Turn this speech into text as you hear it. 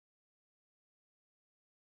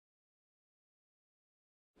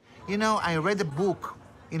You know, I read a book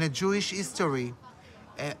in a Jewish history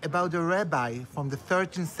about a rabbi from the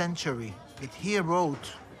 13th century that he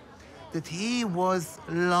wrote that he was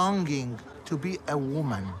longing to be a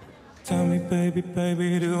woman. Tell me, baby,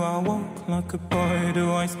 baby, do I walk like a boy?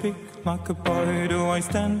 Do I speak like a boy? Do I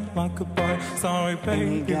stand like a boy? Sorry,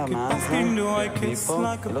 baby, keep asking, do I kiss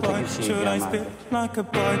like a boy? Should I spit like a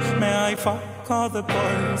boy? May I fuck all the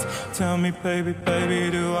boys? Tell me, baby, baby,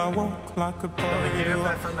 do I walk like a boy? Do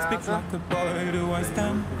I speak like a boy? Do I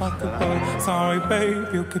stand like a boy? Sorry,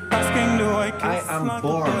 babe, you keep asking, do I kiss like a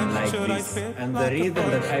boy? I am born like this, and the reason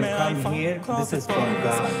that I've come here, this is from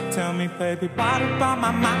God. Tell me, baby, what about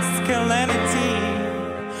my masculinity?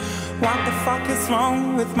 What the fuck is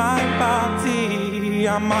wrong with my body?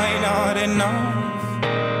 Am I not enough?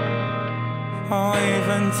 Or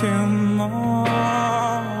even too much?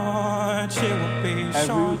 It would be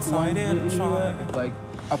short, so I didn't try. Like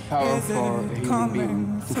a power for a human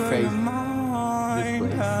being to face this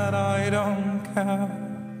place. That I don't care.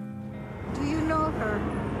 Do you know her?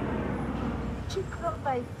 Did she come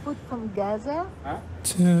by foot from Gaza?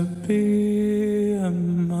 To be a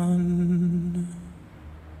man.